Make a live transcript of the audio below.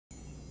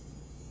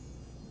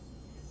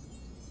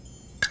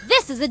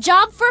This is a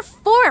job for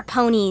 4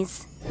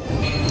 ponies.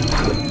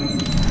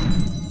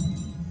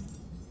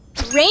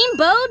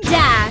 Rainbow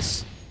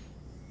Dash,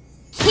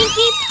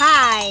 Pinkie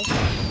Pie,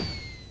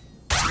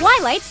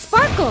 Twilight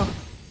Sparkle,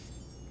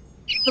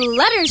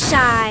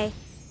 Fluttershy.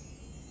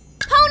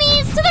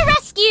 Ponies to the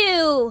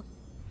rescue!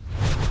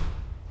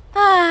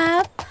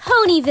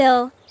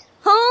 Ponyville.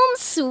 Home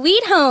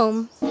sweet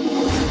home.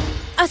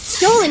 A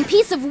stolen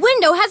piece of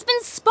window has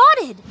been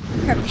spotted.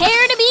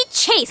 Prepare to be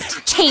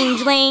chased,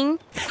 changeling.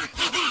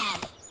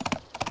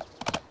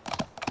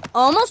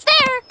 Almost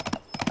there.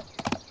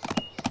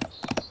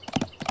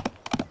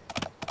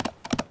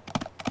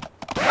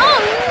 Oh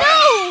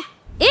no!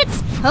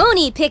 It's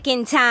pony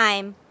picking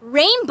time.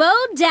 Rainbow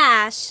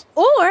Dash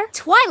or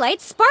Twilight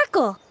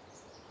Sparkle.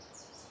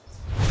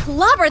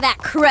 Clobber that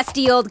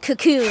crusty old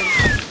cocoon.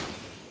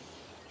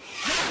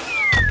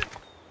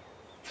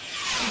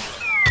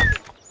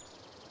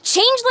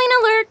 Changeling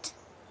alert.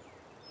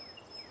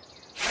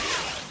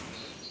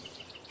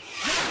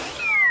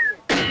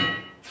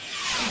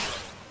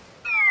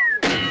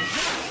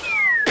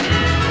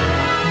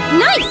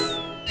 Nice!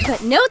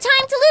 But no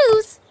time to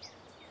lose.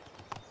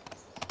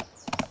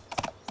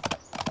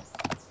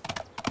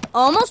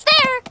 Almost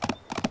there.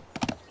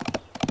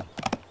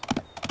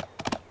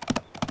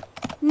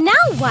 Now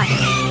what?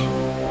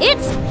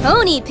 It's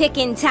pony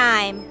picking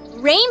time.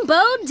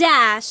 Rainbow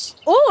Dash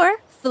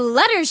or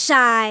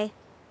Fluttershy.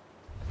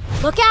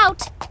 Look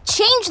out!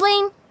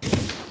 Changeling!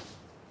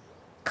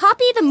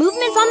 Copy the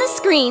movements on the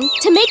screen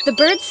to make the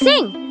birds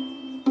sing.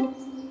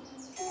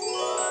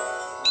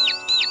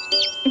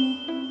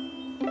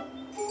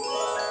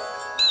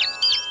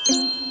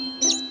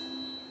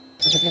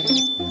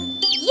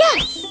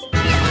 Yes!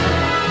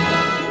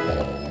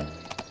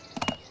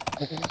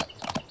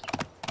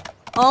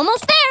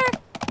 Almost there!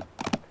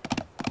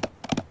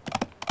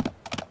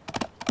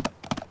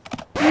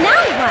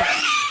 Now what?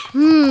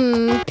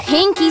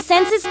 Pinkie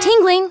sense is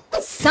tingling.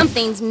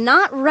 Something's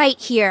not right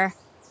here.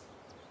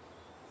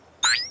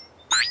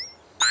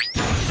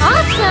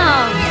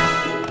 Awesome!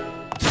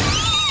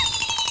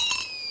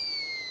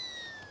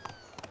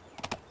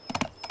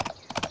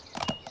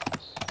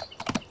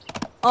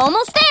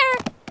 Almost there!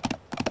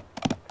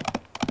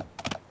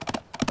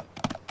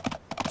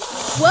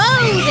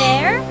 Whoa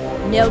there!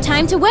 No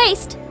time to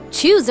waste.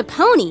 Choose a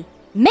pony.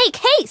 Make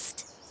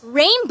haste.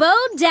 Rainbow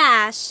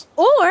Dash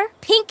or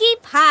Pinkie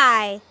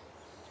Pie.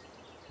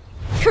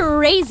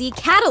 Crazy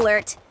cat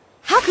alert.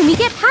 How can we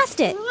get past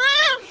it?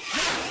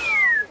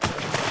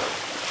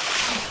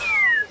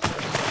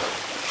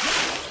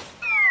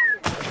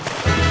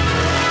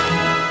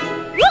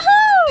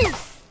 Woohoo!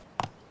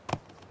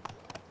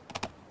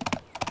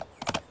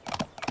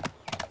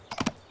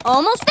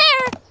 Almost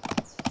there.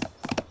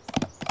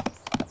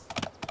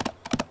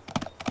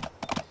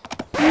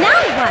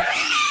 Now what?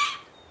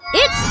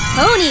 It's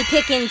pony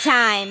picking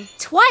time.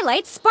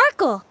 Twilight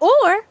Sparkle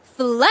or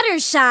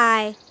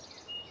Fluttershy.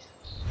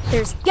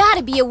 There's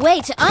gotta be a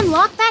way to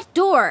unlock that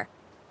door.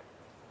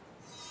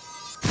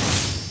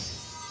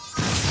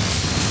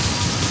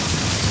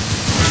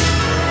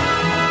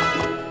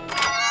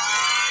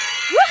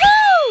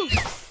 Woohoo!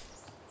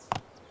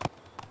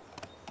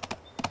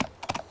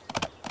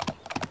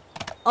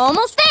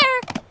 Almost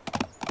there.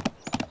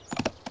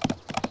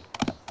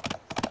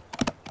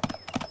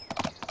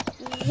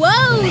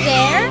 Whoa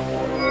there!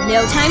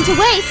 No time to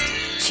waste.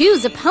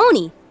 Choose a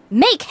pony.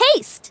 Make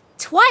haste.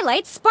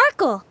 Twilight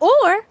Sparkle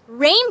or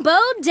Rainbow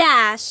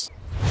Dash.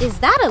 Is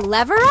that a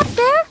lever up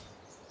there?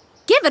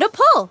 Give it a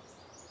pull.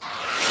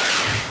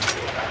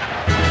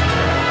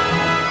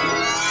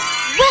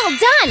 Well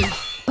done!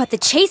 But the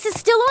chase is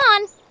still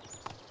on.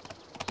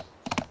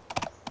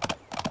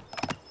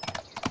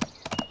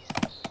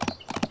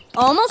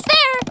 Almost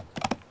there.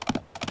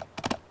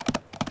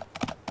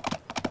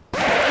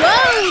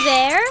 Whoa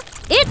there!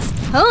 It's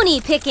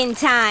pony picking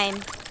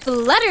time.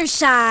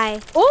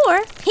 Fluttershy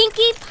or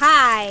Pinkie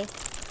Pie.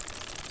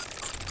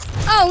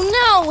 Oh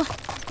no!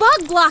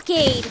 Bug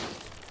blockade!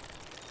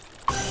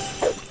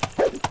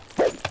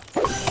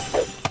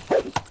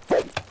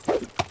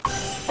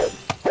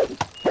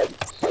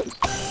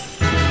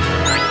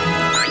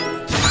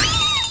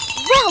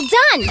 Well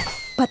done!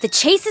 But the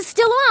chase is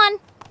still on.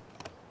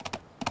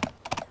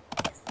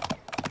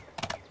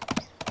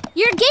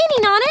 You're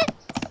gaining on it.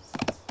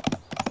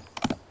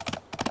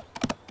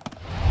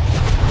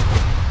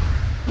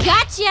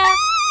 Gotcha!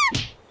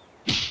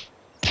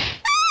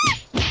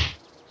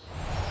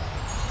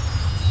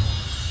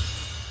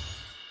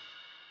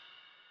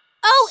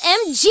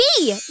 OMG!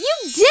 You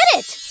did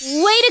it!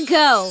 Way to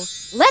go!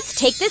 Let's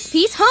take this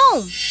piece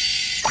home.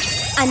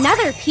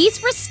 Another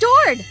piece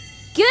restored.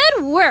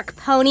 Good work,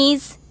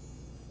 ponies.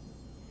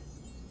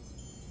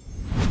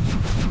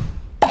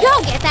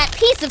 Go get that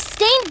piece of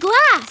stained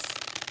glass.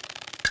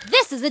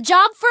 This is a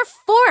job for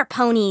 4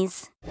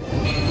 ponies.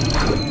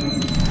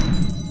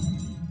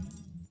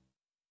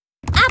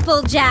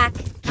 Applejack,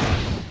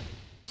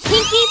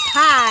 Pinkie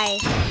Pie,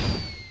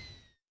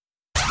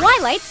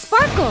 Twilight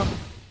Sparkle,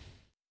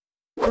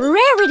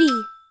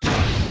 Rarity.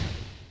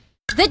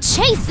 The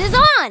chase is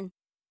on!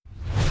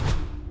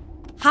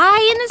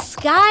 high in the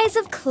skies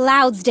of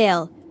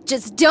Cloudsdale.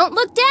 Just don't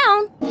look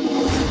down.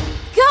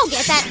 Go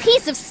get that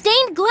piece of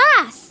stained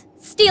glass.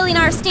 Stealing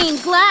our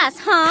stained glass,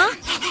 huh?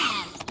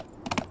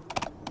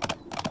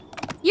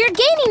 You're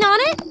gaining on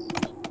it.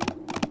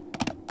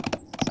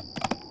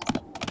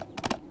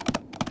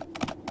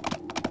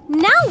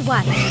 Now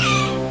what?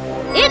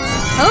 It's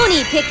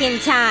pony picking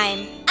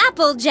time.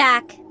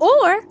 Applejack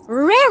or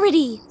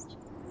Rarity.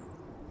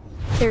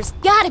 There's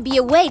gotta be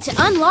a way to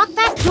unlock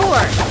that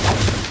door.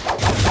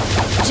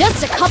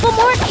 Just a couple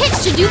more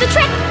kicks should do the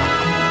trick.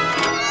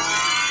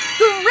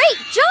 Great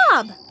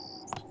job!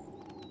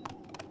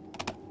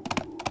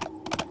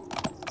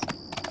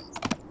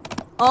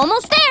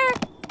 Almost there.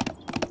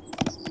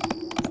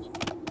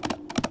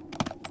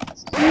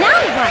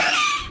 Now what?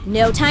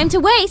 No time to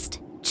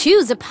waste.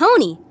 Choose a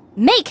pony.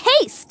 Make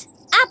haste.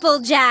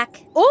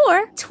 Applejack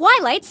or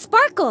Twilight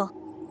Sparkle.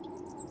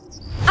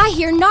 I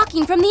hear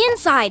knocking from the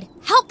inside.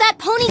 Help that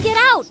pony get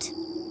out.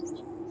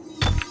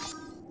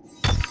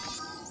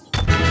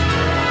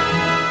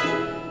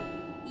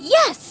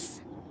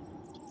 Yes!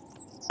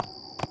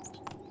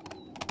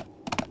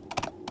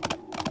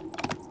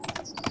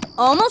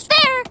 Almost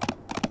there.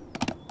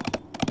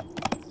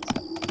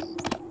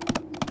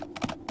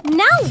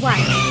 Now what?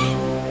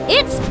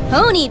 It's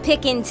pony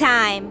picking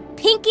time.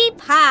 Pinkie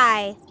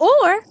Pie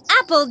or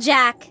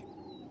Applejack.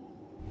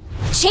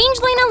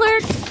 Changeling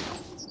alert.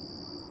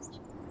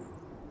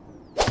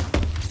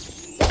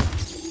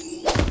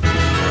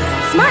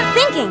 Smart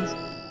thinking.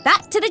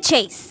 Back to the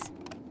chase.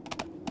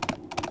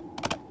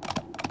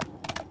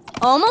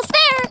 Almost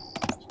there.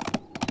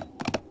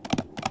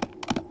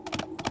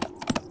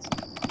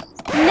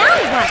 Now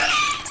what?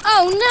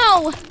 Oh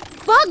no!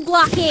 Bug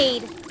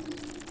blockade.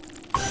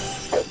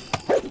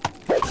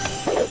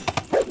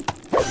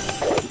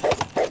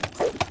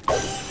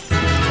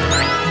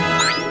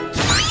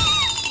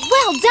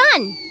 Well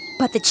done!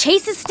 But the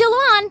chase is still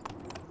on.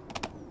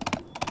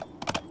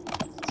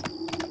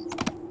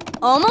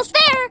 Almost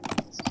there.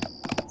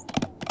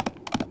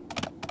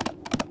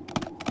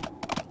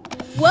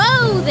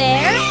 Whoa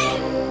there!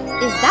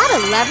 Is that a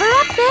lever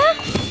up there?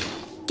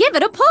 Give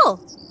it a pull.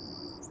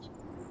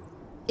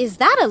 Is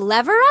that a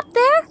lever up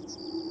there?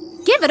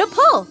 Give it a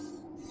pull.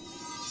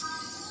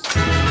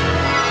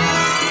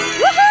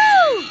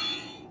 Woohoo!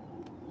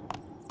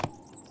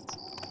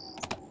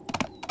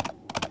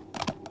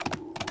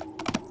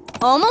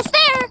 Almost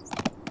there.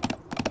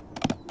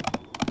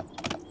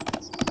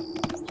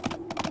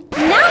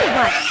 Now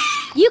what?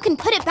 You can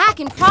put it back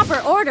in proper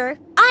order.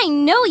 I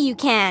know you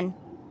can.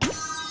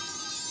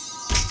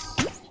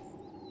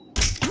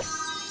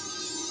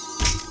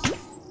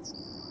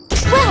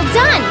 Well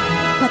done!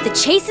 But the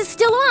chase is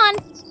still on.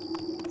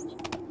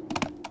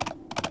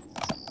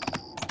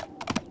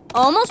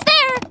 Almost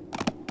there.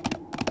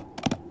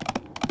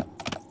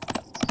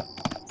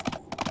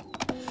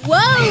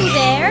 Whoa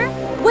there!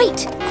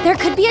 Wait, there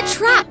could be a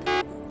trap.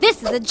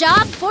 This is a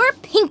job for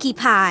Pinkie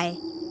Pie.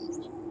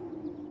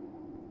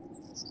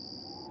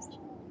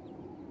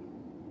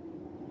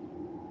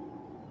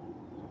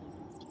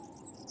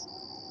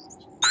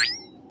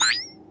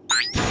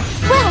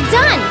 Well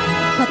done!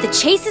 But the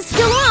chase is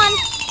still on.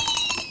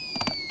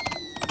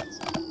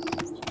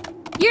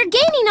 You're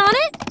gaining on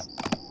it.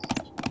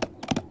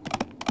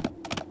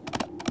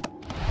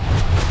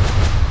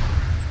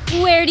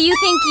 Where do you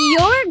think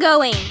you're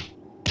going?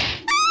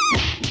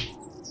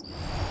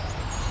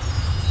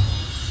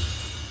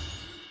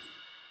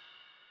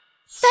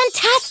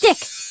 Fantastic!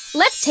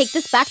 Let's take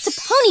this back to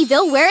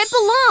Ponyville where it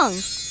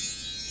belongs.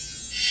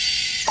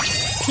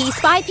 Piece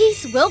by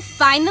piece, we'll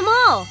find them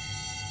all.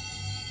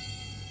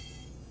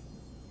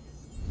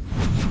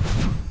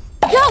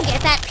 Go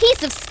get that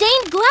piece of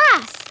stained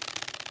glass.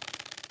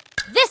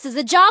 This is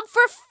a job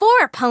for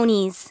 4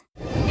 ponies.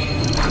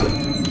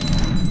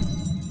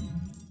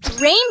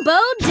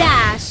 Rainbow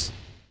Dash,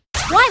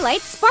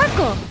 Twilight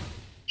Sparkle,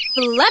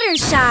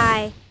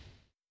 Fluttershy,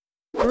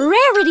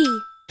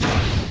 Rarity.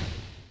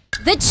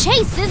 The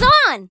chase is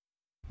on!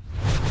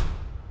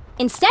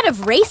 Instead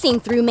of racing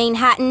through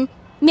Manhattan,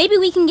 maybe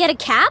we can get a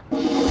cap?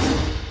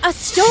 A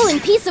stolen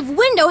piece of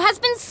window has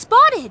been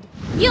spotted!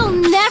 You'll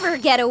never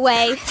get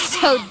away,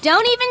 so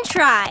don't even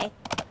try.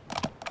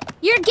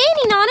 You're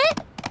gaining on it.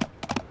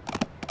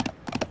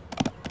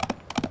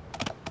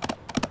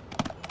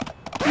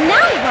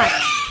 Now what?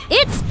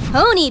 It's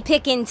pony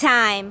picking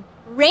time.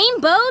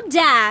 Rainbow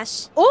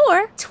Dash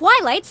or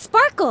Twilight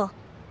Sparkle.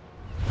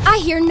 I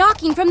hear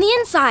knocking from the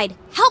inside.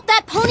 Help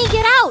that pony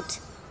get out.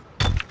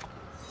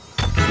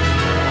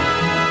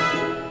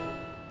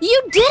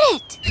 You did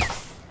it!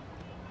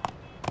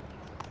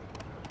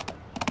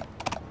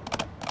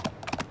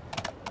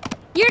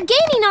 You're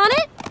gaining on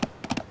it.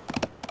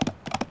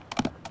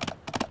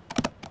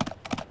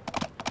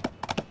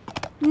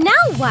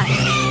 Now what?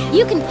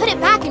 You can put it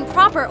back in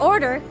proper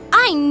order.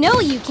 I know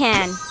you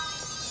can.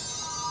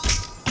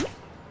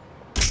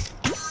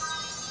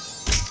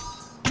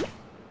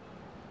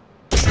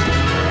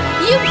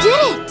 You did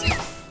it!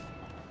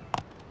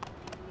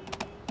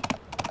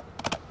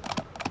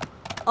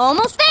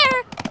 Almost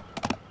there.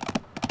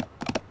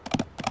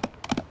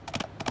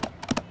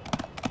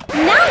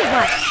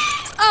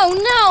 Oh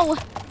no!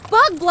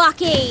 Bug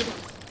blockade!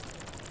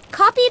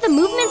 Copy the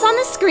movements on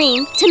the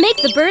screen to make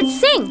the birds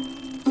sing.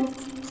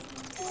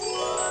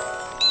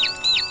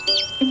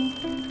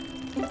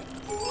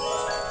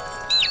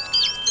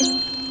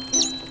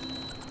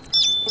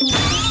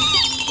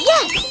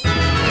 Yes!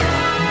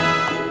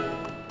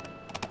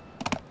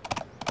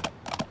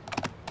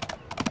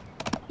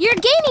 You're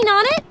gaining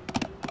on it!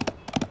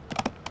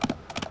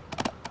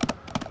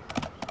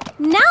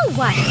 Now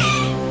what?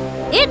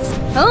 It's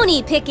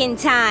pony picking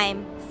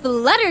time!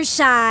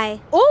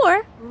 Fluttershy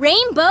or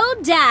Rainbow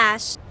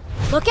Dash.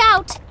 Look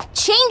out!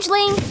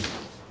 Changeling!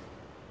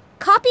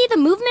 Copy the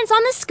movements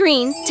on the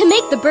screen to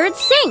make the birds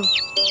sing.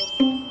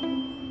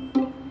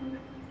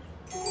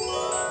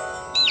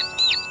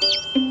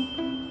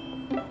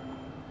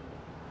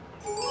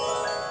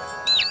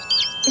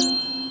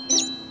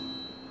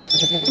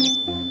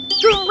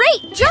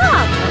 Great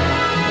job!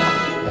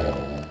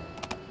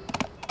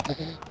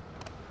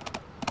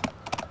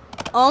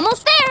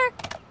 Almost there!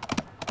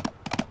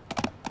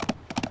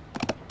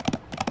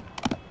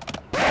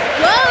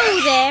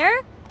 Whoa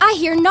there! I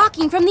hear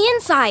knocking from the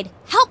inside.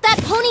 Help that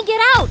pony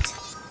get out!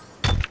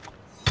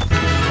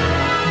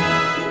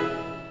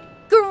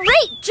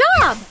 Great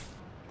job!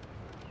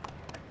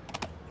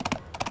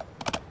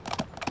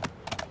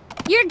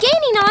 You're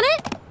gaining on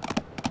it!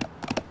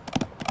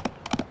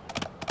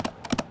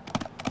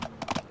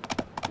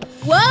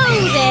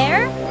 Whoa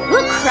there!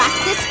 We'll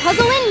crack this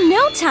puzzle in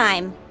no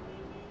time.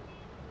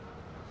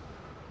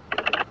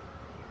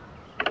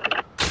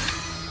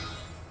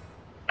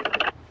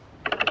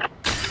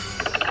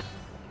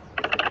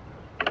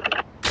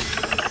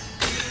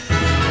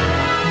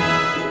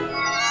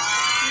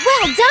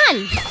 Well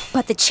done!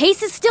 But the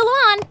chase is still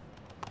on.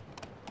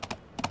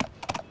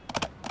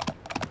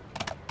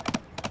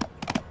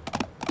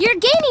 You're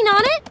gaining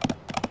on it.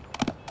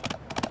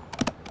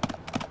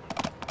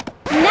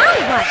 Now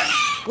what?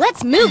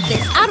 Let's move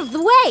this out of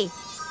the way.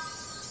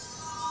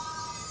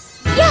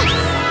 Yes!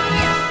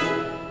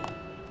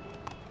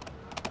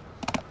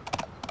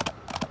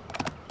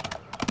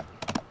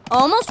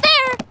 Almost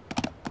there.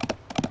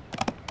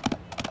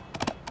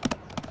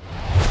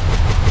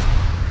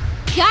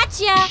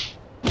 Gotcha!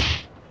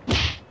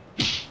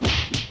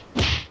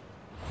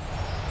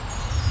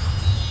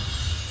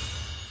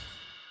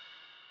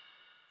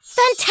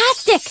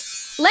 Fantastic!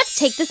 Let's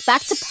take this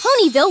back to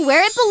Ponyville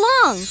where it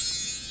belongs.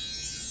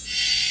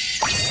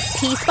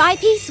 Piece by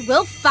piece,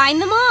 we'll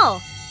find them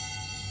all.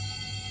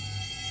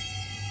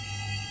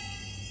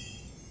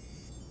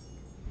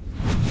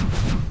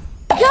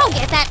 Go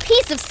get that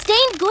piece of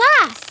stained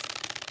glass.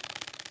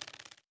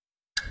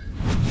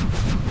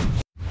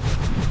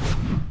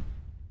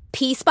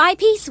 Piece by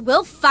piece,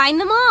 we'll find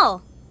them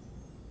all.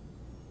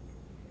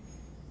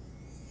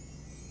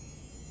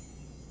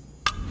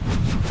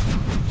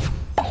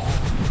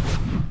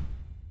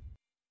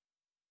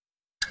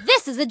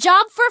 This is a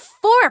job for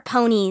 4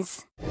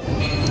 ponies.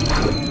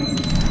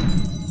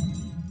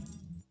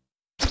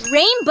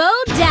 Rainbow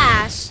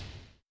Dash,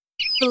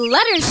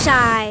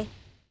 Fluttershy,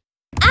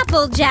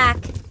 Applejack,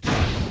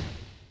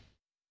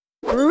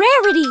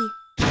 Rarity,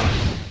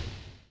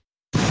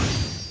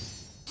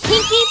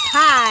 Pinkie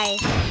Pie.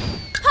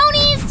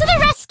 Ponies to the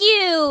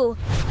rescue!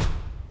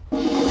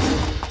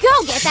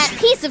 Go get that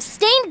piece of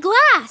stained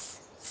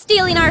glass.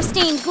 Stealing our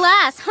stained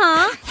glass,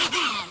 huh?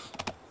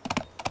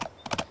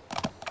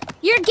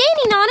 You're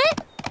gaining on it.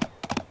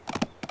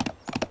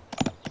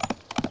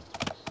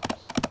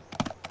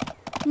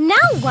 Now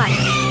what?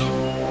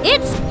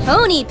 It's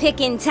pony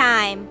picking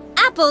time.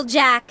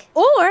 Applejack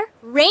or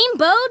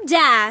Rainbow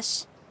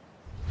Dash.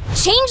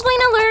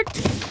 Changeling alert.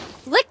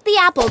 Flick the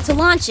apple to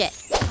launch it.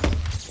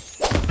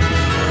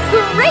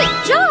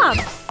 Great job!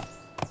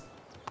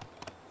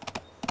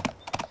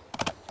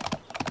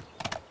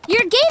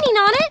 You're gaining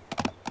on it.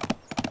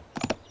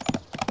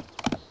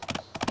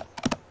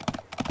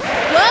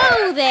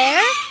 Whoa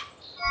there!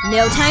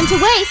 No time to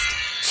waste.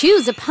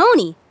 Choose a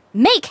pony.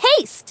 Make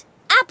haste.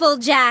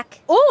 Applejack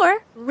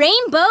or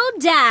Rainbow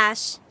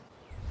Dash.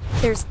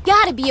 There's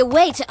gotta be a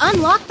way to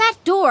unlock that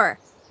door.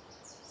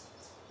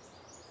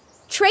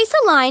 Trace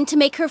a line to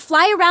make her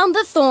fly around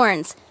the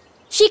thorns.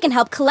 She can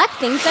help collect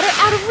things that are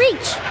out of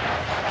reach.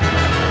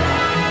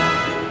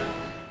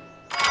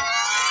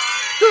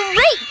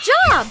 Great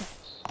job!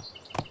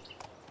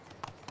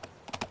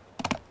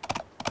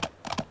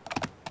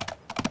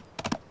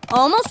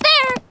 Almost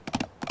there.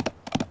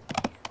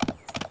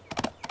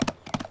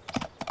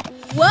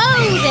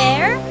 Whoa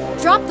there!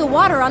 Drop the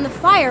water on the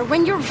fire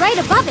when you're right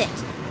above it.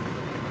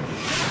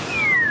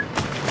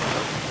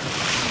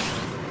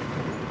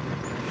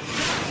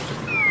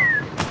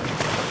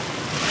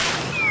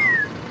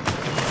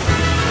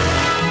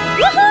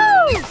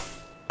 Woohoo!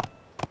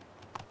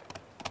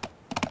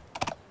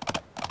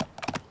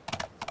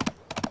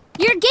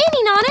 You're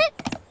gaining on it.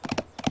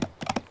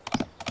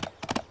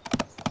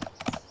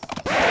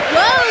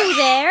 Whoa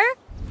there!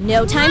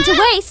 No time to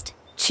waste.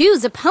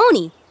 Choose a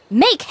pony.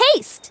 Make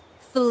haste.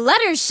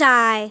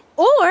 Fluttershy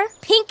or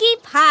Pinkie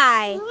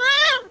Pie.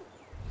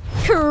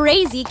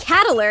 Crazy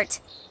cat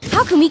alert.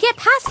 How can we get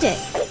past it?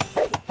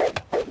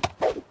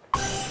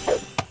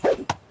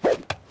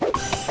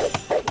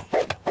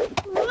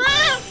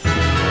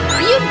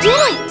 You did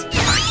it!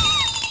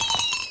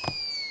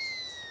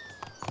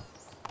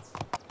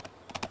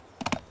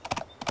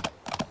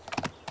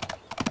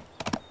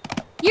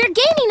 You're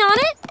gaining on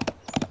it!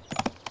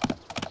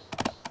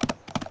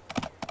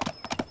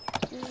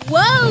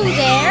 Whoa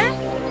there!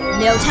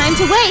 No time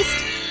to waste.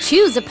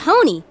 Choose a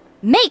pony.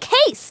 Make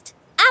haste.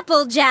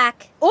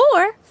 Applejack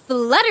or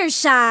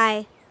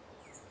Fluttershy.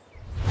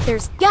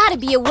 There's gotta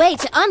be a way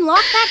to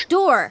unlock that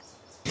door.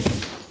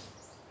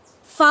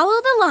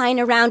 Follow the line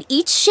around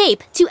each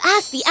shape to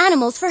ask the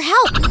animals for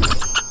help.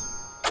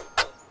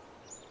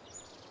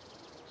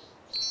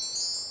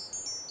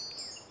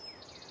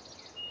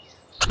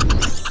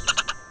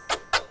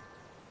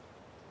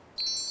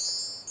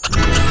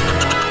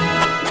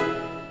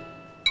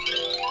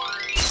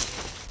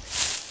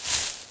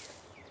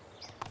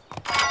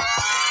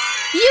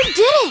 You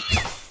did it!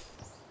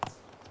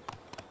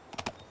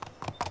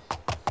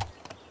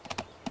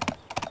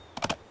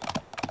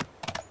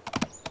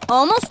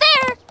 Almost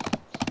there!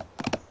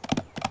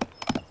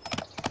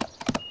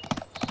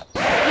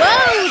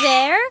 Whoa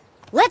there!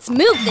 Let's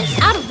move this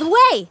out of the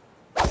way!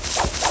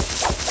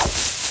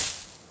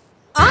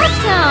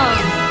 Awesome!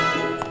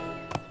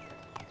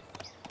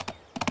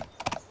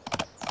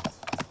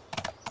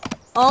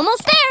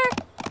 Almost there!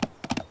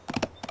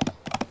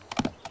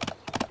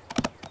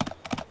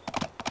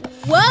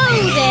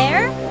 Whoa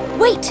there!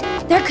 Wait,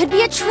 there could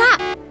be a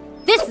trap!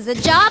 This is a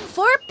job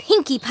for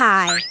Pinkie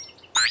Pie!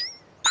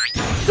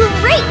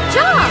 Great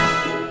job!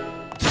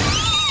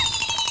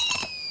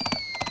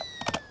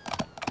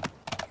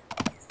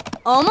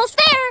 Almost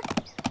there!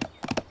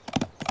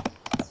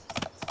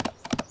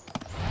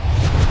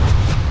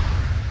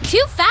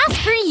 Too fast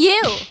for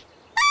you!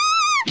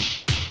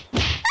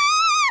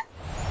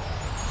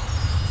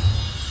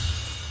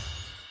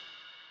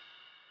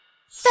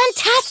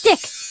 Fantastic!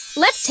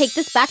 Let's take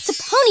this back to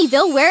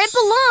Ponyville where it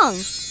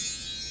belongs.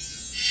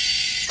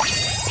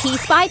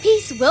 Piece by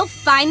piece, we'll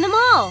find them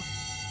all.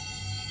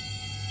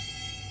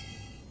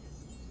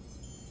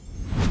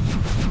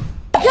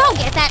 Go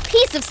get that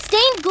piece of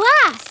stained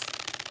glass!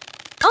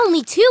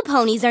 Only 2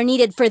 ponies are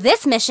needed for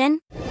this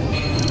mission.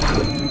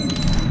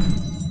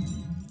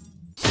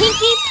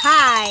 Pinkie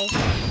Pie.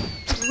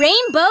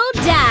 Rainbow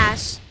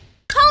Dash.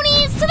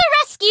 Ponies to the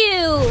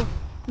rescue!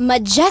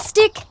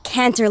 Majestic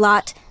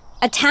Canterlot.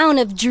 A town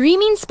of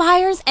dreaming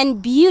spires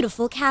and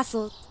beautiful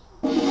castles.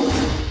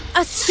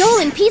 A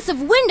stolen piece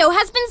of window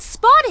has been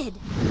spotted.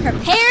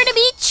 Prepare to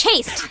be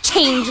chased,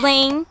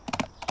 changeling.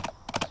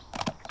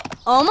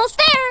 Almost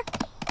there.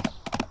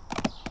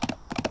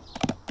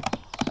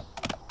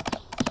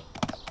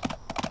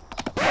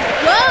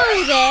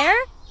 Whoa there!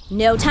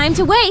 No time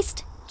to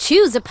waste.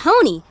 Choose a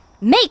pony.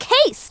 Make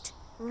haste.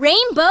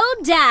 Rainbow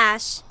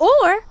Dash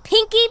or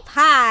Pinkie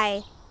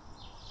Pie.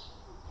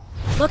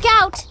 Look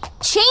out!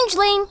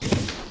 Changeling!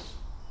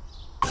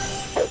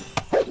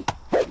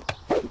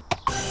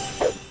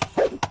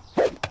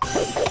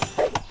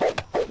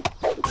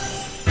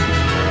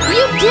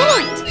 You did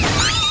it!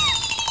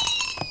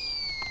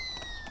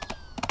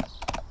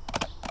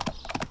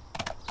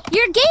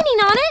 You're gaining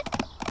on it!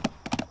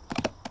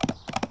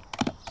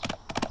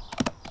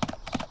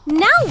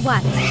 Now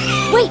what?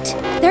 Wait,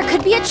 there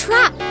could be a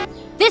trap.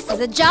 This is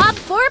a job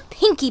for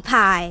Pinkie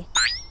Pie.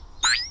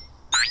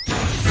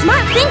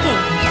 Smart thinking.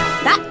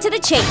 Back to the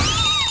chase.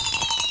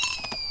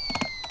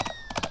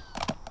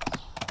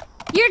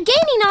 You're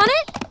gaining on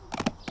it.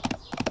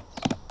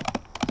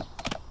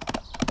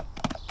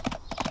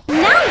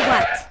 Now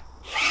what?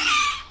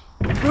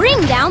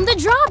 Bring down the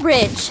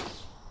drawbridge.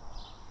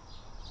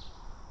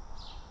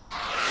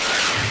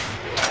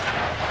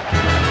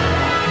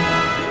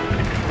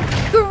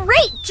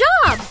 Great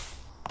job!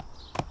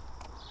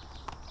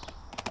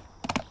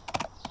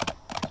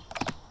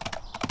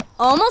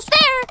 Almost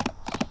there.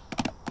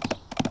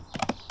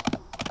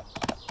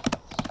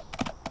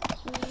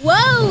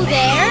 Whoa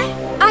there!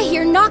 I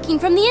hear knocking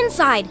from the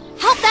inside.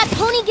 Help that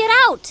pony get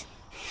out!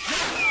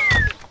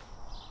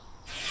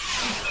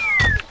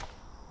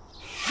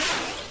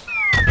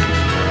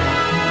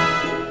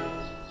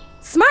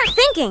 Smart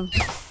thinking!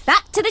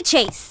 Back to the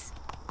chase.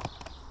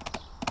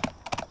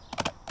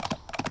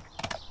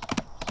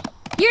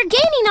 You're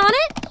gaining on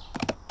it!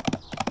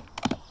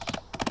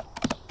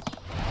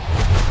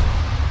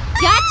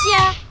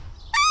 Gotcha!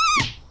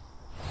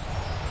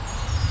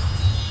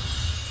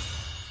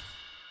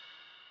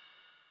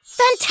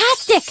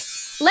 Fantastic!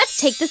 Let's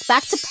take this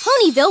back to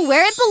Ponyville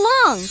where it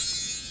belongs.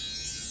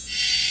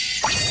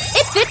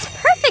 It fits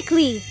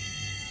perfectly!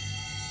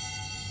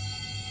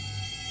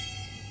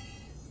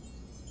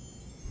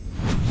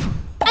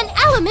 An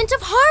element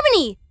of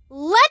harmony!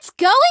 Let's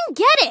go and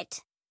get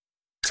it!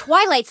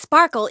 Twilight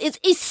Sparkle is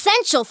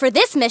essential for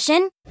this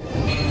mission.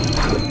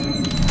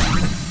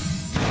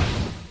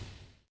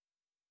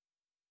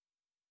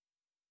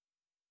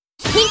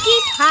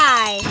 Pinkie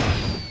Pie.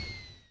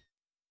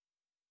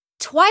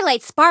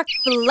 Twilight Spark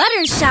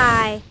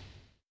Fluttershy.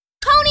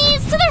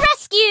 Ponies to the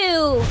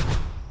rescue!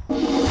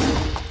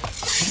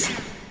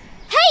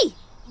 Hey!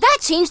 That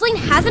changeling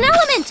has an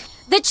element!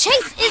 The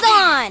chase is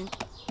on!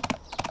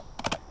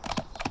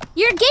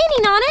 You're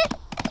gaining on it!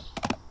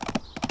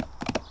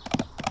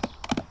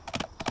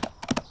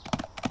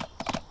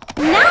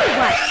 Now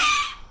what?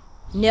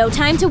 No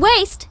time to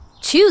waste.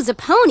 Choose a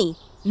pony.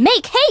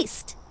 Make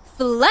haste.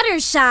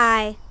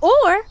 Fluttershy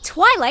or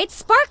Twilight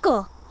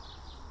Sparkle.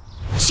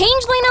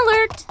 Changeling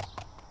alert!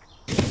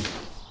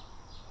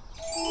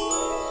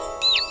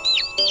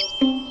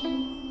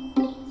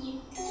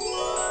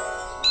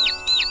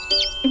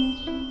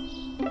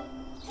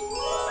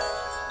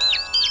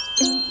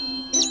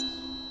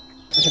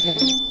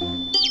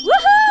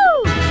 Woohoo!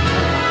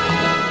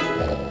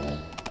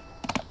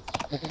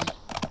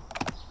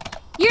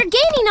 You're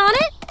gaining on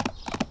it!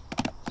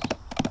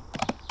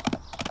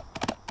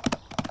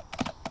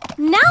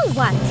 Now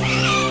what?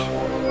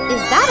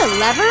 Is that a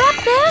lever up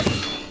there?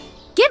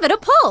 Give it a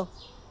pull.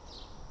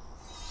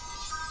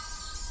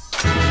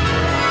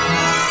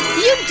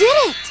 You did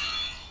it!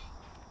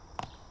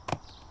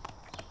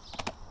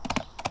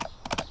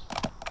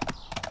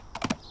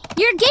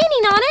 You're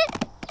gaining on it!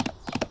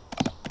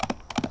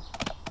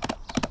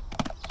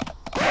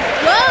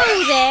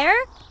 Whoa there!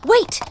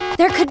 Wait,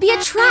 there could be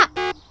a trap.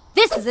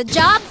 This is a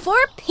job for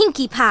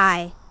Pinkie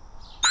Pie.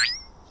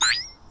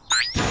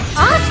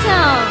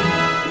 Awesome!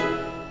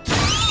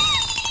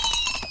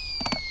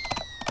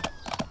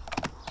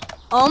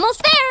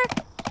 Almost there!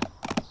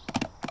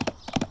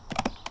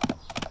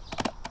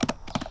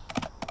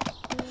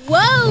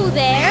 Whoa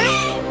there!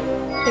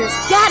 There's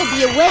gotta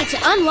be a way to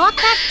unlock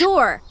that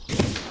door.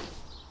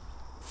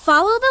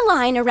 Follow the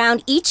line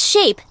around each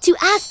shape to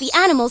ask the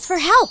animals for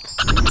help.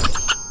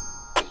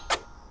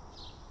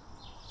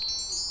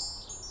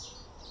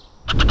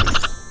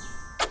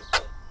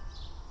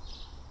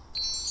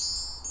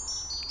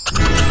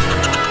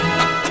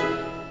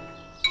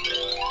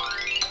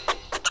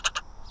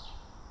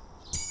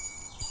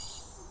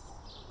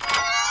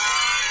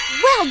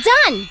 Well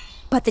done!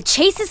 But the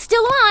chase is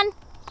still on.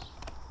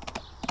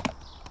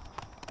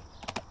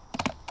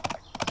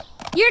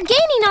 You're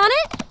gaining on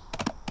it.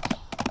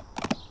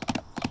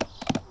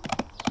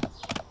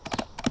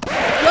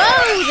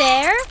 Whoa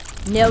there!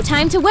 No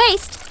time to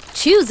waste.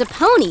 Choose a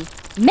pony.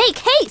 Make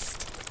haste.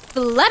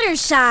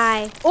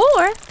 Fluttershy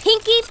or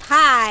Pinkie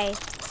Pie.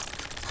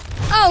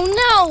 Oh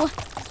no!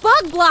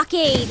 Bug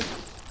blockade!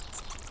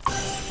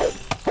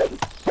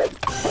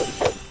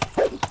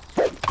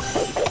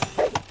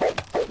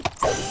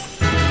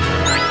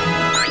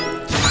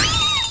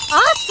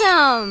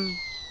 Awesome!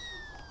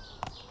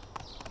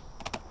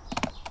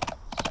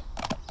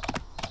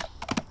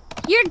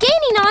 You're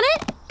gaining on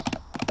it.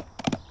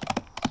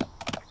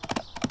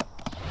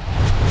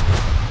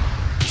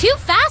 Too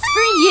fast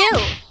for you.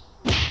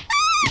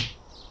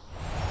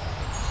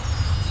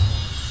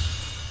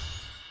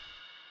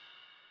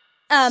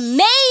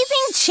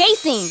 Amazing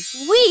chasing!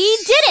 We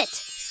did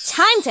it!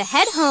 Time to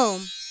head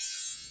home.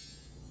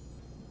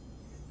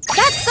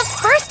 That's the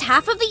first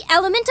half of the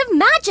element of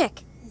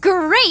magic.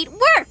 Great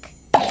work!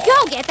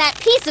 Go get that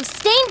piece of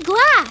stained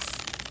glass.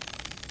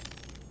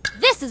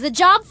 This is a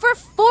job for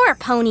 4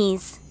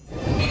 ponies.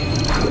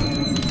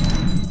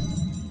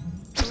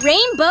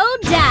 Rainbow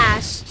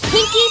Dash,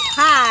 Pinkie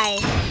Pie,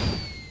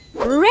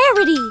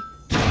 Rarity,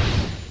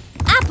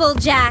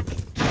 Applejack,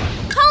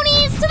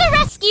 Ponies to the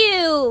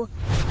rescue!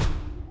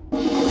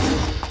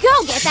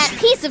 Go get that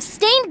piece of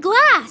stained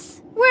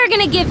glass. We're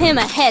gonna give him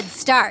a head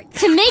start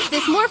to make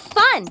this more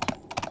fun.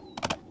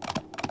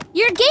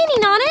 You're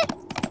gaining on it.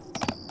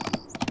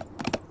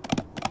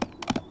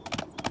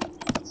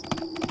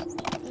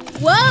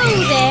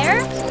 Whoa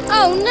there!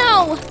 Oh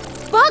no!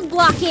 Bug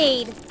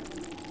blockade!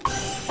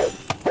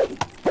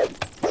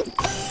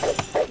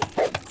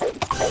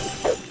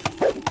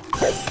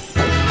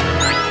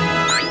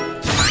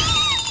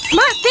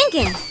 Smart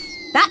thinking!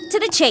 Back to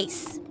the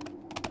chase.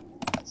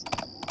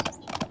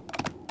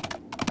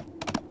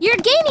 You're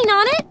gaining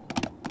on it!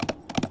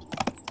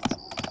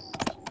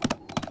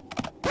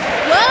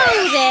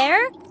 Whoa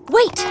there!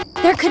 Wait!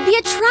 There could be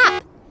a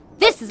trap!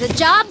 This is a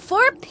job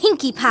for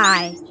Pinkie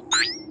Pie.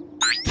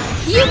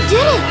 You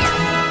did it!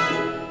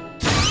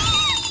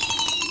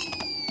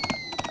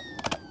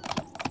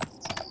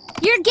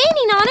 You're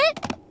gaining on it!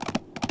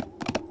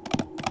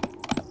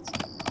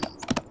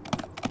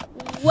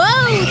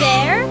 Whoa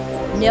there!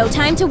 No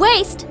time to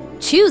waste.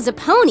 Choose a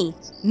pony.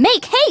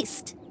 Make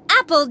haste.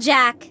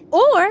 Applejack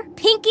or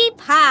Pinkie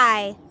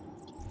Pie.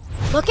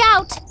 Look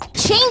out!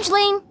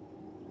 Changeling!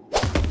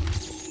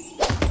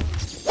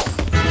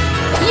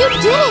 You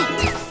did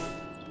it!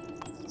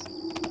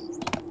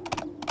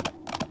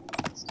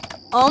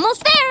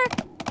 Almost there!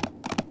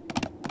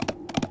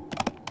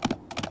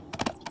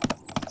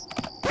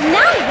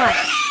 Now what?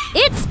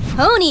 It's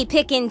pony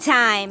picking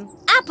time!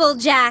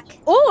 Applejack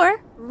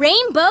or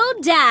Rainbow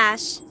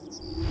Dash.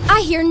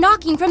 I hear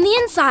knocking from the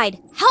inside.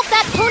 Help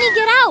that pony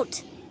get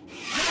out!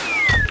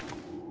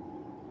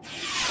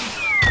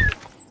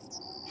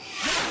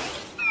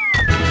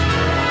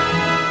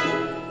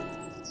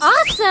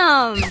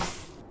 Awesome!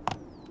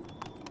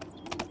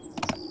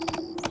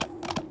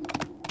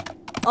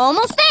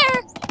 Almost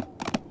there!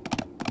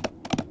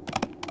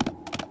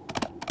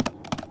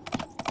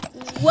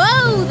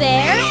 Whoa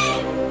there!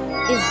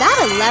 Is that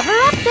a lever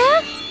up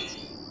there?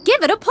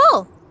 Give it a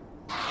pull.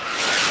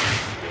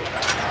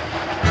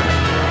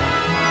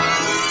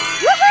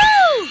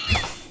 Woohoo!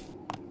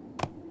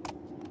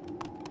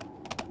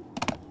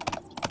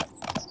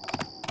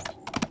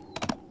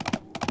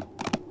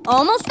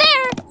 Almost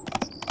there!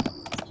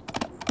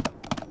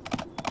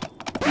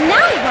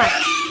 Now what?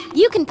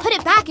 You can put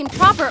it back in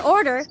proper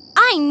order.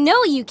 I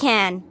know you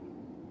can.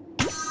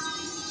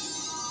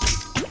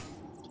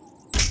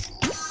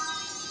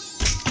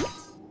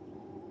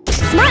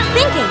 Smart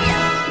thinking.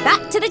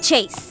 Back to the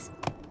chase.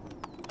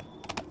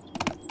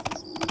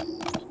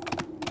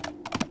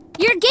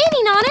 You're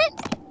gaining on it.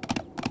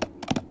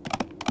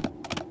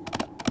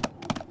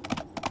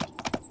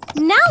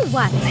 Now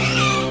what?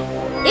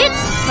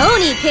 It's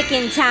pony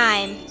picking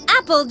time.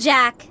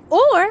 Applejack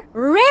or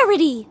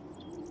Rarity.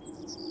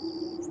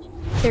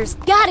 There's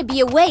gotta be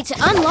a way to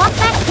unlock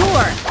that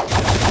door.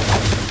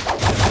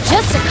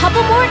 Just a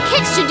couple more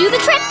kicks should do the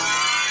trick.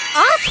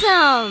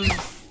 Awesome!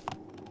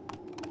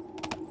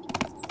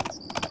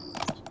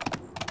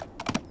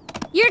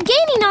 You're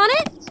gaining on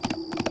it.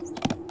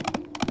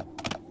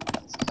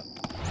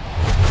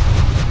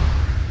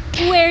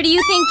 Where do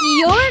you think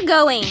you're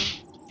going?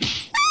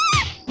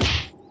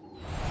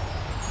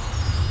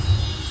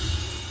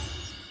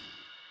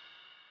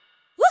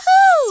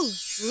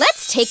 Woohoo!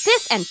 Let's take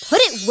this and put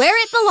it where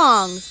it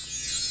belongs.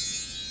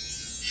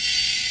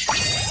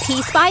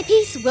 Piece by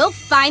piece, we'll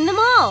find them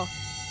all.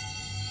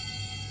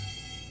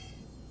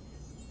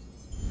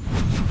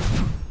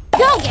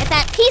 Go get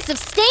that piece of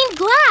stained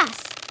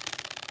glass.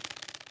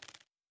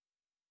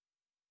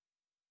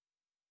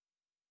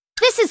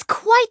 This is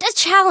quite a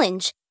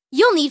challenge.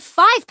 You'll need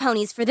 5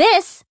 ponies for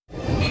this.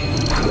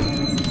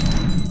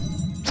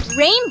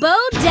 Rainbow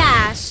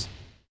Dash,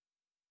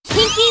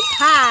 Pinkie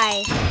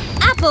Pie,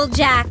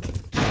 Applejack,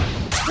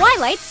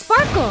 Twilight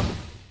Sparkle,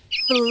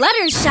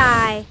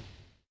 Fluttershy.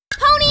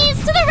 Ponies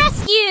to the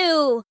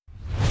rescue!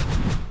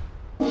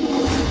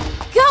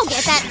 Go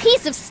get that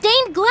piece of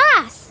stained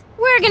glass.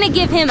 We're gonna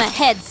give him a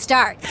head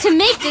start to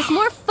make this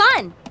more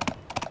fun.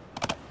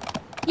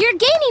 You're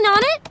gaining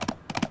on it.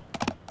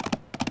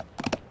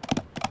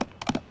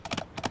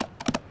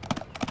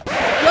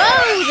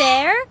 Whoa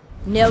there!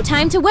 No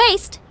time to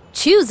waste.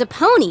 Choose a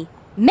pony.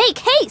 Make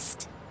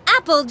haste.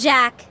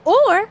 Applejack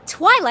or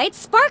Twilight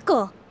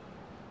Sparkle.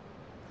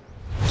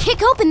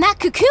 Kick open that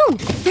cocoon.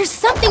 There's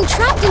something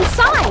trapped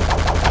inside.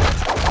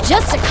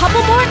 Just a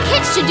couple more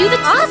kicks should do the...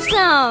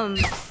 Awesome!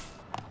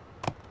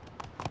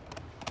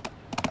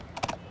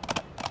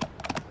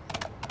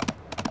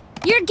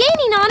 You're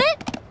gaining on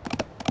it.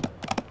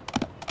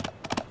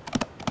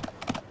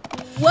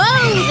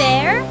 Whoa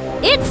there!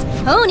 It's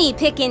pony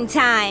picking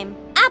time.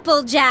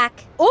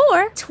 Applejack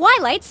or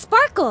Twilight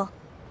Sparkle.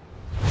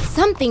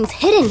 Something's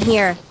hidden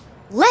here.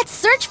 Let's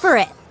search for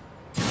it.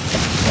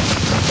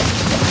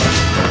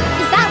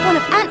 Is that one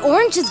of Aunt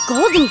Orange's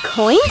golden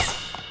coins?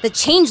 The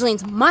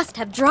changelings must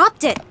have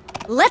dropped it.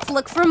 Let's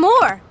look for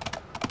more.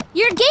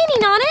 You're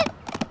gaining on it.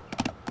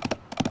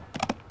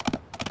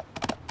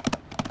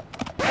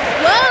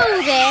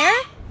 Whoa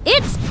there!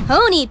 It's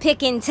pony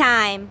picking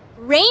time.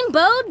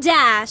 Rainbow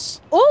Dash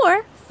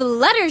or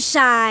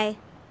Fluttershy.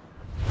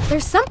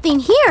 There's something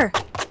here.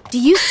 Do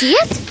you see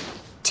it?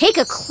 Take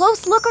a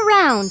close look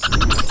around.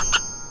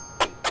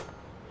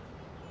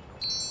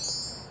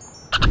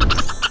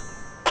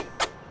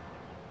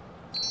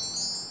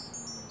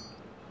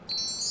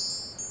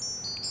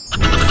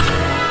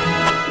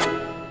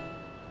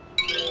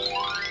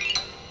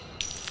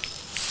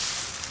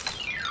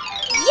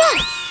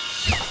 Yes!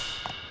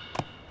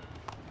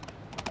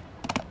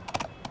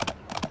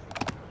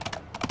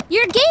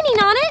 You're gaining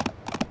on it.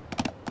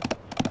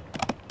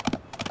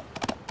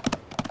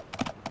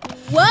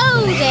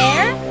 Whoa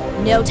there!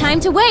 No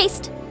time to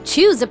waste.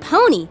 Choose a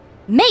pony.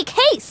 Make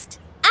haste.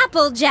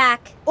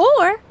 Applejack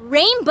or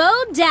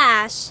Rainbow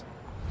Dash.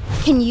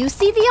 Can you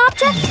see the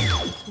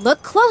object?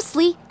 Look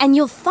closely and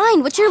you'll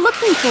find what you're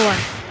looking for.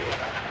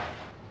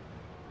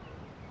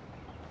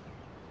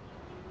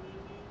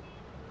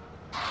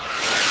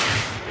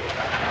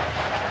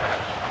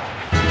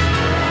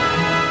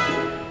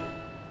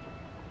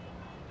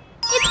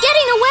 It's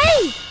getting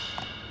away!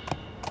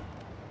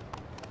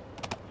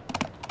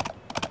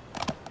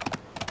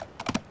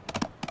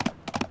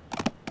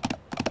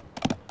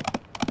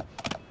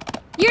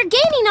 You're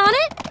gaining on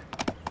it.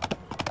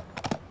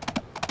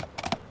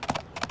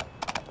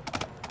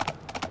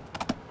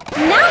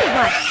 Now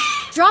what?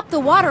 Drop the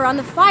water on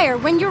the fire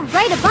when you're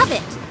right above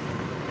it.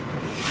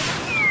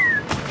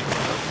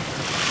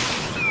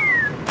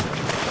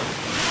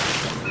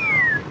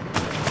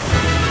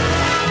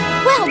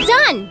 Well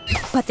done!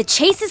 But the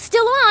chase is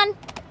still on.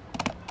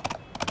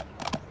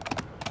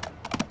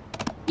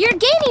 You're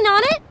gaining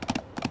on it.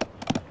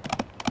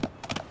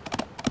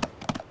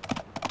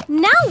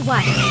 Now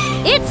what?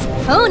 It's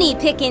pony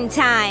picking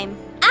time.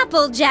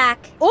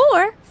 Applejack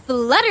or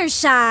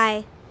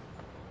Fluttershy.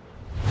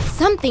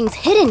 Something's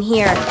hidden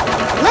here.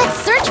 Let's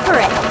search for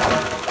it.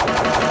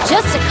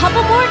 Just a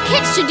couple more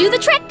kicks should do the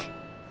trick.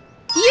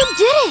 You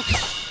did it!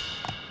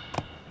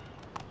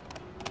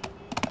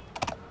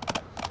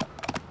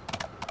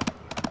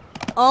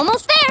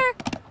 Almost there.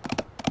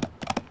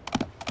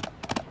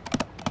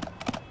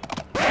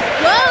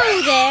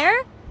 Whoa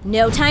there!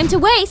 No time to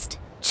waste.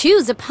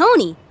 Choose a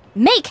pony.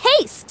 Make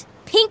haste.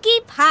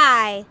 Pinkie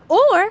Pie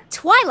or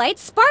Twilight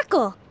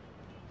Sparkle.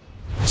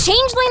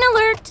 Changeling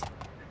alert.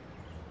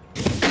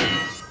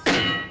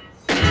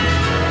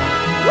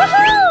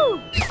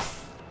 Woohoo!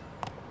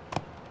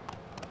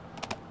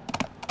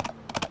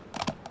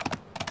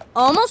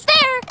 Almost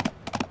there.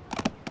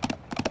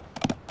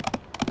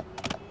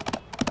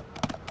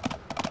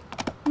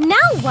 Now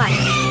what?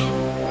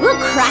 We'll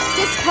crack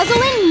this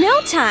puzzle in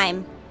no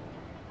time.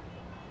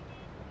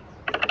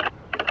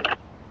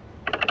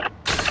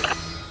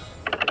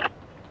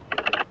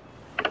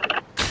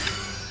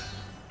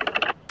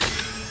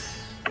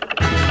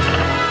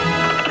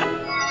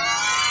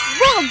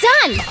 Well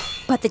done!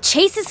 But the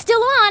chase is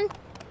still on.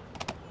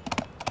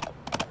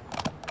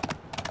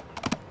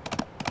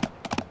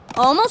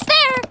 Almost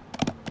there.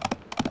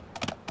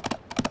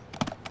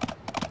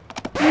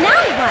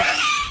 Now what?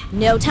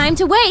 No time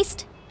to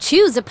waste.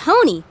 Choose a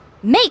pony.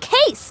 Make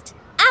haste.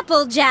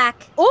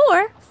 Applejack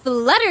or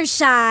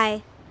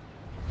Fluttershy.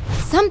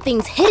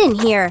 Something's hidden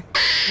here.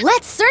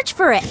 Let's search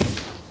for it.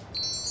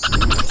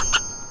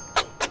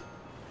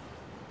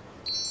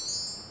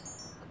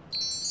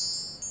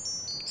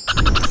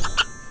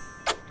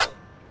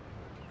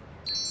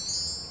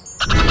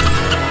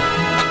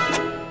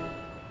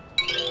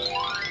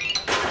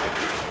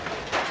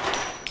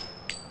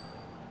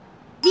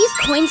 These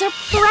coins are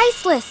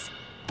priceless.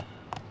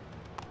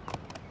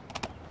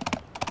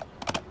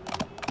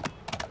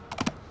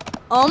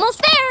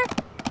 Almost there.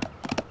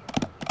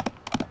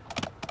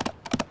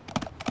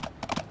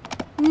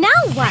 Now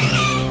what?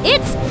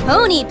 It's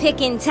pony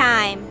picking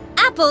time.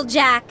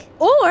 Applejack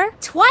or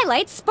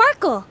Twilight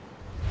Sparkle.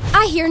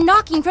 I hear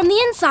knocking from the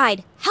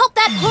inside. Help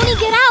that pony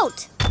get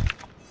out.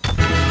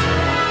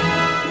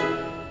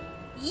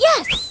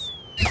 Yes!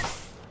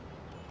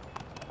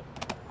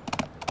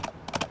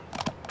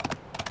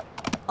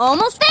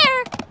 Almost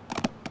there.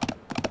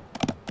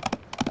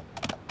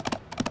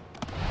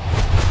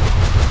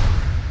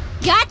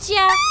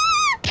 Gotcha!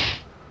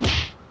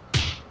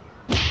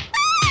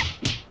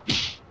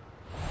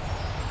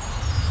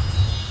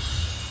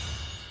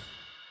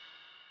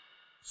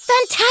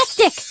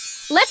 Fantastic!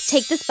 Let's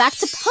take this back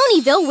to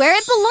Ponyville where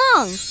it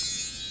belongs.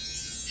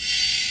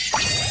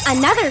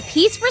 Another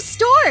piece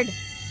restored.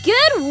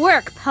 Good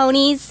work,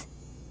 ponies.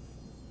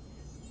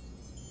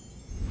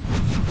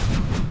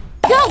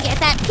 Go get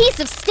that piece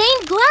of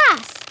stained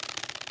glass.